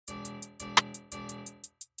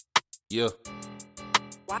Yeah.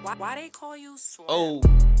 Why they call you Slim? Oh.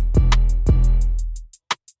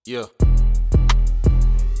 Yeah.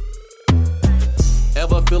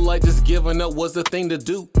 Ever feel like just giving up was the thing to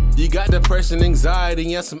do? You got depression,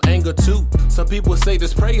 anxiety, and some anger too. Some people say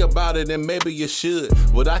just pray about it and maybe you should.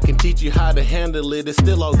 But I can teach you how to handle it, it's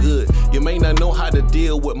still all good. You may not know how to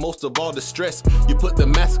deal with most of all the stress. You put the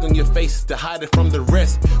mask on your face to hide it from the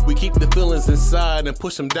rest. We keep the feelings inside and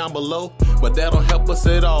push them down below. But that don't help us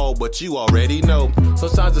at all, but you already know.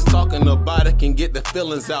 Sometimes just talking about it can get the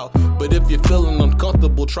feelings out. But if you're feeling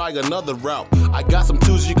uncomfortable, try another route. I got some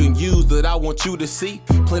tools you can use that I want you to see.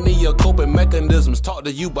 Plenty of coping mechanisms taught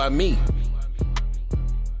to you by me.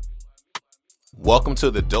 Welcome to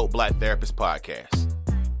the Dope Black Therapist Podcast.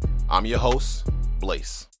 I'm your host,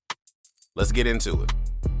 Blaze. Let's get into it.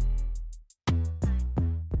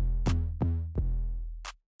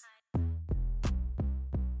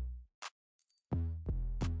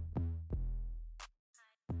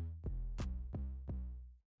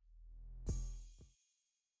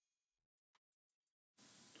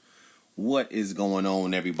 What is going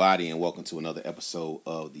on, everybody, and welcome to another episode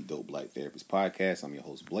of the Dope Black Therapist Podcast. I'm your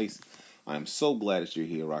host, Blaze. I am so glad that you're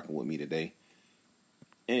here rocking with me today.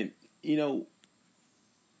 And,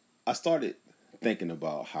 I started thinking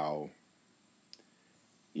about how,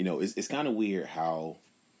 it's kind of weird how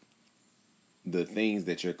the things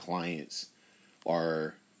that your clients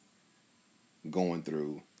are going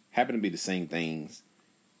through happen to be the same things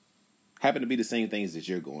that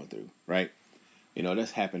you're going through, right?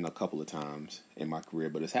 That's happened a couple of times in my career,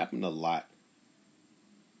 but it's happened a lot,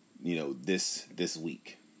 this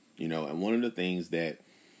week, and one of the things that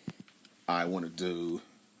I wanted to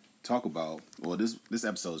talk about, well, this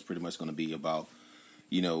episode is pretty much going to be about,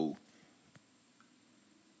 being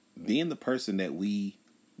the person that we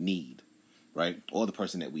need, right? Or the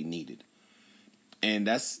person that we needed. And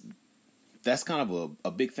that's kind of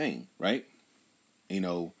a big thing, right?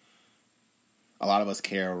 A lot of us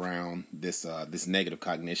carry around this negative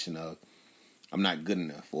cognition of I'm not good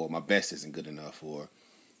enough, or my best isn't good enough, or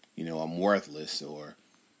I'm worthless, or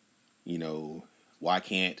why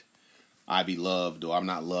can't I be loved, or I'm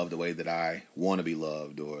not loved the way that I want to be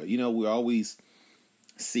loved, or we're always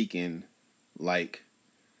seeking like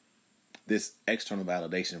this external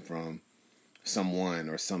validation from someone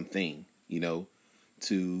or something,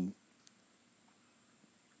 to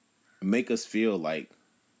make us feel like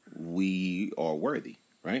we are worthy,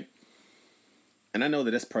 right? And I know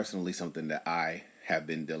that that's personally something that I have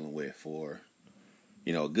been dealing with for,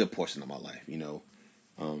 a good portion of my life.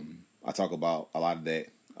 I talk about a lot of that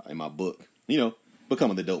in my book,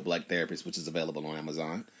 Becoming the Dope Black Therapist, which is available on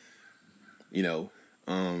Amazon.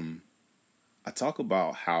 I talk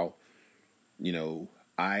about how,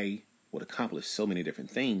 I would accomplish so many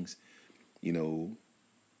different things,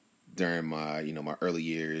 during my, my early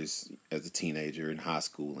years as a teenager in high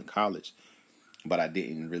school and college. But I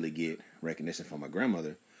didn't really get recognition from my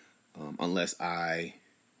grandmother unless I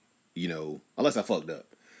fucked up,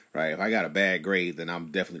 right? If I got a bad grade, then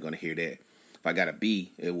I'm definitely going to hear that. If I got a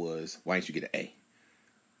B, it was, why didn't you get an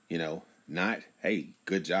A? Not, hey,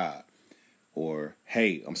 good job. Or,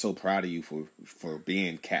 hey, I'm so proud of you for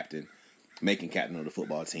being captain, making captain of the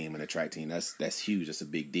football team and the track team. That's huge. That's a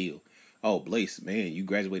big deal. Oh, Blaze, man, you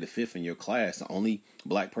graduated 5th in your class, the only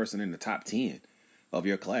black person in the top 10 of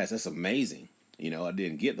your class. That's amazing. I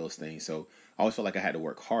didn't get those things. So I always felt like I had to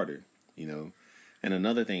work harder, And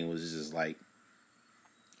another thing was just like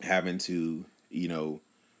having to,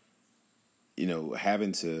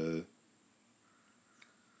 having to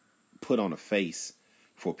put on a face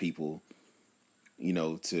for people,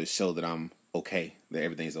 to show that I'm okay, that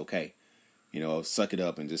everything's okay. Suck it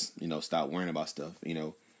up and just, stop worrying about stuff,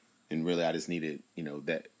 And really, I just needed,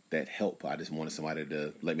 that help. I just wanted somebody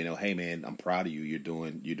to let me know, hey, man, I'm proud of you. You're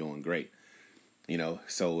doing great.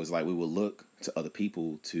 So it's like we will look to other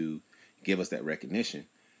people to give us that recognition,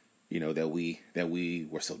 that we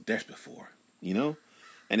were so desperate for,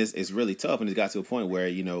 And it's really tough. And it got to a point where,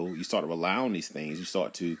 you start to rely on these things. You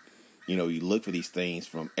start to, you look for these things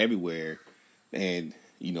from everywhere. And,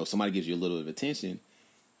 somebody gives you a little bit of attention,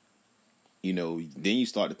 then you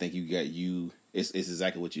start to think it's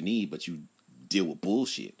exactly what you need, but you deal with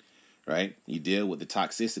bullshit, right? You deal with the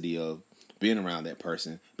toxicity of being around that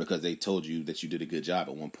person because they told you that you did a good job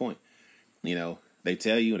at one point. They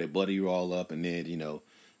tell you and they butter you all up, and then,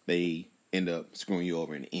 they end up screwing you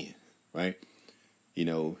over in the end, right?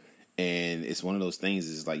 And it's one of those things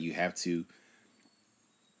is like you have to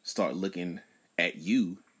start looking at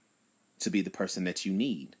you to be the person that you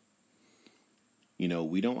need.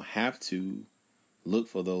 We don't have to look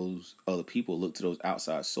for those other people, look to those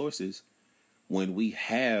outside sources when we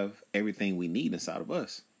have everything we need inside of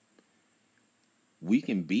us, we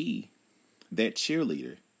can be that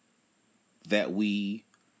cheerleader that we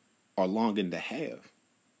are longing to have.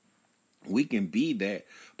 We can be that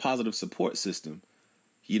positive support system,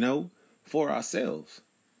 for ourselves.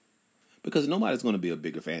 Because nobody's going to be a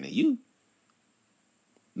bigger fan of you.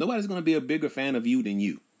 Nobody's going to be a bigger fan of you than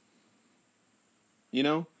you.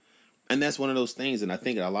 And that's one of those things. And I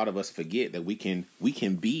think a lot of us forget that we can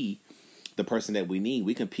be the person that we need.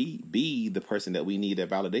 We can be the person that we need that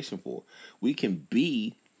validation for. We can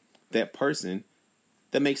be that person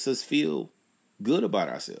that makes us feel good about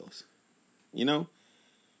ourselves.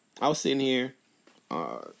 I was sitting here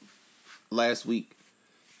last week,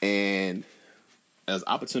 and as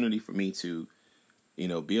opportunity for me to,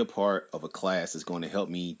 be a part of a class that's going to help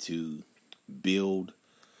me to build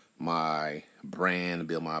my brand,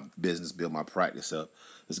 build my business, build my practice up.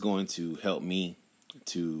 It's going to help me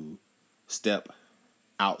to step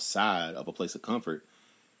outside of a place of comfort,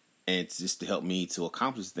 and it's just to help me to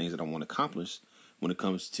accomplish the things that I want to accomplish when it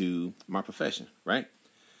comes to my profession, right?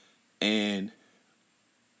 And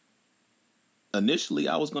initially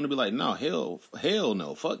I was going to be like, no, hell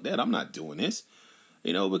no, fuck that. I'm not doing this,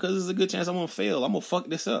 because there's a good chance I'm going to fail. I'm going to fuck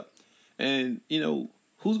this up. And,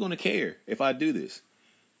 who's going to care if I do this?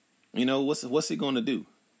 What's it going to do?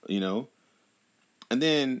 And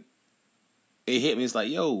then it hit me. It's like,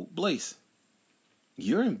 yo, Blaze,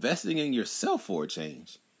 you're investing in yourself for a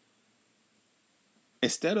change.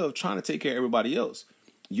 Instead of trying to take care of everybody else,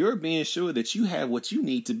 you're being sure that you have what you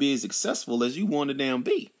need to be as successful as you want to damn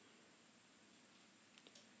be.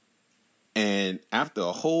 And after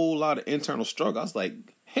a whole lot of internal struggle, I was like,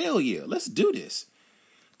 hell yeah, let's do this.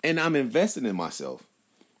 And I'm investing in myself,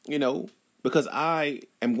 because I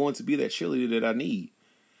am going to be that cheerleader that I need.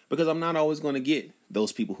 Because I'm not always going to get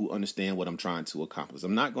those people who understand what I'm trying to accomplish.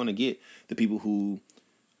 I'm not going to get the people who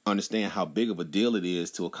understand how big of a deal it is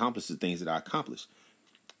to accomplish the things that I accomplish.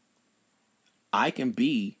 I can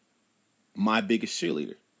be my biggest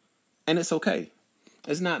cheerleader. And it's okay.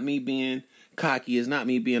 It's not me being cocky. It's not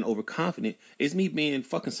me being overconfident. It's me being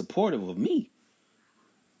fucking supportive of me.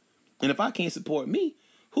 And if I can't support me,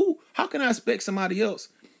 how can I expect somebody else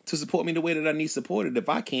to support me the way that I need supported if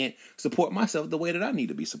I can't support myself the way that I need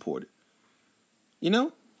to be supported?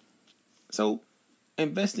 So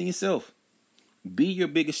invest in yourself. Be your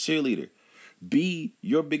biggest cheerleader. Be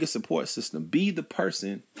your biggest support system. Be the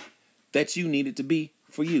person that you needed to be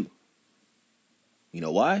for you. You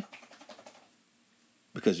know why?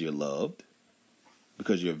 Because you're loved,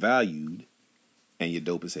 because you're valued, and you're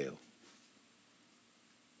dope as hell.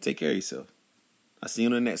 Take care of yourself. I'll see you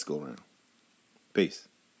on the next go round. Peace.